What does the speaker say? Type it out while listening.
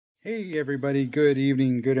Hey everybody, good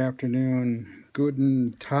evening, good afternoon,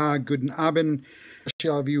 guten Tag, guten Abend,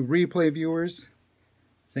 all of you replay viewers.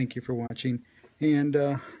 Thank you for watching.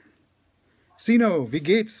 And Sino, wie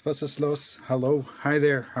geht's? Was ist los? Hello, hi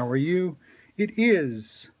there, how are you? It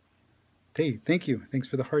is, hey, thank you, thanks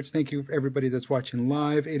for the hearts, thank you for everybody that's watching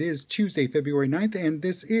live. It is Tuesday, February 9th, and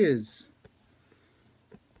this is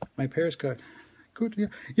my Periscope. Good, yeah,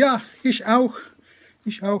 yeah, ich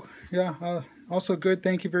auch, yeah, also good,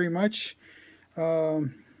 thank you very much.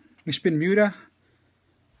 Ich bin müde.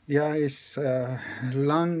 Ja, ist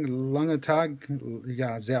lange Tag.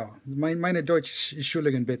 Ja, sehr. Meine Deutsch,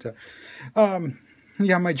 entschuldigen bitte.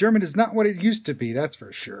 Yeah, my German is not what it used to be, that's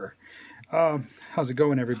for sure. How's it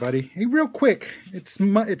going, everybody? Hey, real quick, it's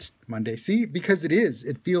Monday. See, because it is.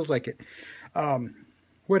 It feels like it.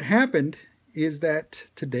 What happened is that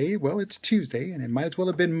today, well, it's Tuesday, and it might as well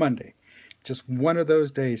have been Monday. Just one of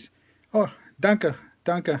those days. Oh, danke.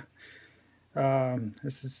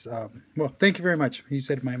 This is, well, thank you very much. He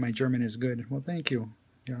said my German is good. Well, thank you.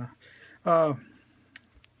 Yeah.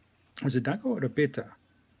 Was it danke or bitte?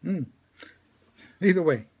 Either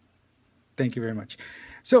way, thank you very much.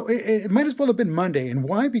 So it might as well have been Monday. And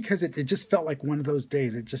why? Because it just felt like one of those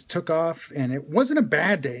days. It just took off, and it wasn't a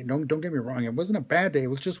bad day. Don't get me wrong. It wasn't a bad day. It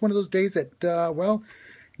was just one of those days that, well,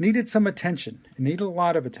 needed some attention. It needed a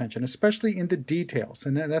lot of attention, especially in the details.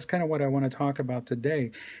 And that's kind of what I want to talk about today,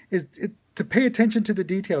 is to pay attention to the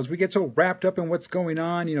details. We get so wrapped up in what's going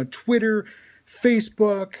on, you know, Twitter,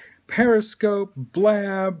 Facebook, Periscope,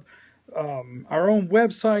 Blab, our own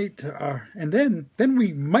website, and then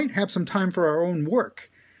we might have some time for our own work.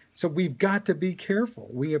 So we've got to be careful.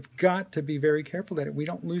 We have got to be very careful that we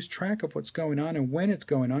don't lose track of what's going on and when it's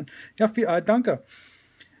going on. Ja, danke.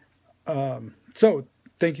 So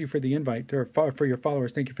thank you for the invite, or for your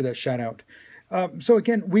followers. Thank you for that shout out. So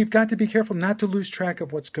again, we've got to be careful not to lose track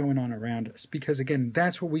of what's going on around us, because again,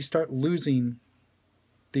 that's where we start losing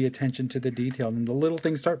the attention to the detail, and the little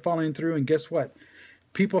things start falling through, and guess what?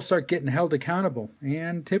 People start getting held accountable,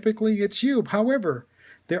 and typically it's you. However,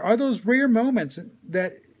 there are those rare moments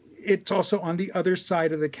that it's also on the other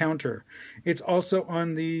side of the counter. It's also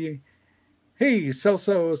on the, hey,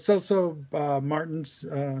 Celso Martins,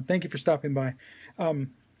 thank you for stopping by.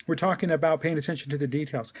 We're talking about paying attention to the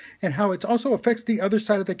details and how it also affects the other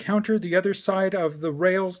side of the counter, the other side of the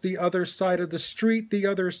rails, the other side of the street, the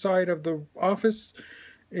other side of the office.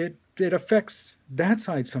 It affects that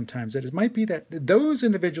side sometimes. It might be that those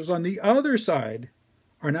individuals on the other side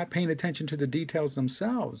are not paying attention to the details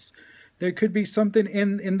themselves. There could be something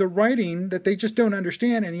in the writing that they just don't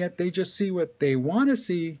understand, and yet they just see what they want to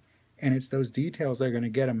see, and it's those details that are going to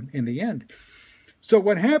get them in the end. So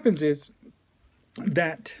what happens is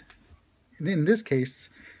that in this case,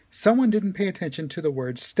 someone didn't pay attention to the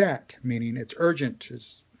word stat, meaning it's urgent,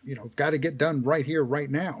 it's, you know, it's got to get done right here,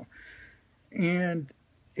 right now. And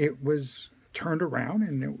it was turned around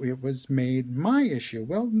and it was made my issue.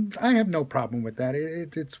 Well, I have no problem with that.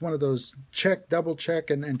 It's one of those check, double check,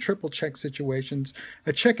 and triple check situations,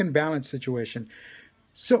 a check and balance situation.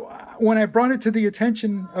 So when I brought it to the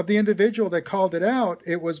attention of the individual that called it out,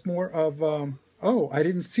 it was more of, oh, I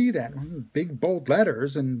didn't see that. Big, bold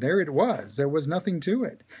letters, and there it was. There was nothing to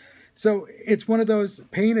it. So it's one of those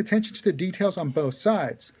paying attention to the details on both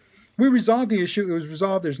sides. We resolved the issue. It was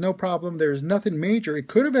resolved. There's no problem. There's nothing major. It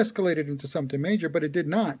could have escalated into something major, but it did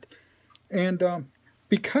not. And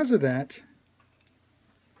because of that,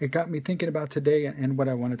 it got me thinking about today and what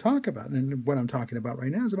I want to talk about. And what I'm talking about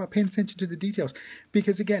right now is about paying attention to the details.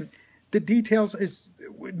 Because again, the details is,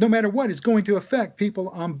 no matter what, is going to affect people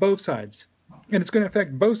on both sides. And it's going to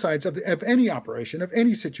affect both sides of any operation, of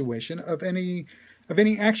any situation, of any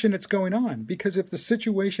action that's going on. Because if the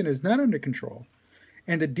situation is not under control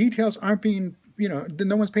and the details aren't being, you know,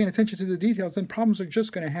 no one's paying attention to the details, then problems are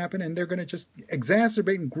just going to happen, and they're going to just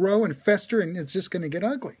exacerbate and grow and fester, and it's just going to get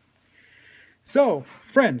ugly. So,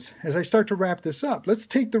 friends, as I start to wrap this up, let's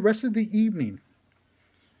take the rest of the evening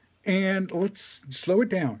and let's slow it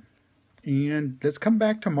down. And let's come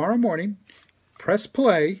back tomorrow morning, press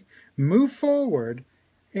play, move forward,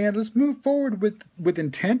 and let's move forward with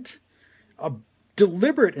intent, a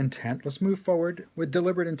deliberate intent. Let's move forward with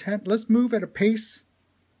deliberate intent. Let's move at a pace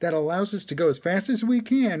that allows us to go as fast as we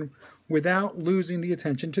can without losing the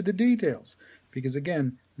attention to the details. Because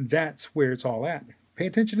again, that's where it's all at. Pay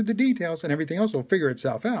attention to the details and everything else will figure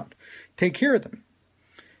itself out. Take care of them.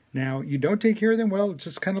 Now, you don't take care of them, well, it's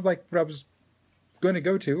just kind of like what I was going to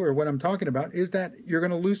go to, or what I'm talking about, is that you're going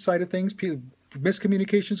to lose sight of things.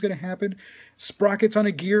 Miscommunication is going to happen. Sprockets on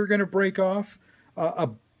a gear are going to break off. A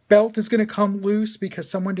belt is going to come loose because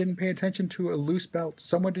someone didn't pay attention to a loose belt.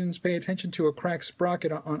 Someone didn't pay attention to a cracked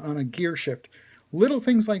sprocket on a gear shift. Little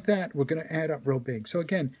things like that were going to add up real big. So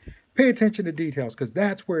again, pay attention to details because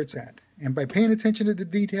that's where it's at. And by paying attention to the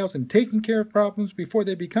details and taking care of problems before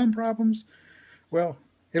they become problems, well,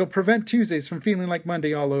 it'll prevent Tuesdays from feeling like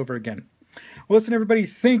Monday all over again. Well, listen, everybody,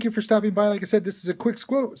 thank you for stopping by. Like I said, this is a quick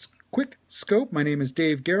scope. My name is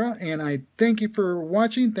Dave Guerra, and I thank you for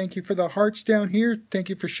watching. Thank you for the hearts down here. Thank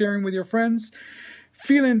you for sharing with your friends.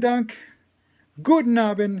 Vielen Dank. Guten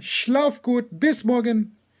Abend. Schlaf gut. Bis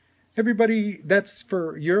morgen. Everybody, that's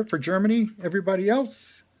for Europe, for Germany. Everybody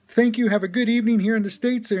else, thank you. Have a good evening here in the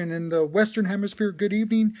States and in the Western Hemisphere. Good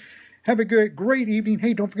evening. Have a great evening.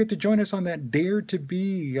 Hey, don't forget to join us on that Dare to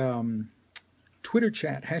Be Twitter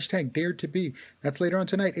chat, hashtag Dare to Be. That's later on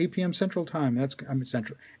tonight, 8 p.m. Central Time.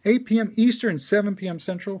 Central. 8 p.m. Eastern, 7 p.m.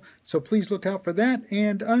 Central. So please look out for that.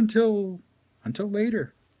 And until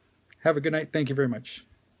later, have a good night. Thank you very much.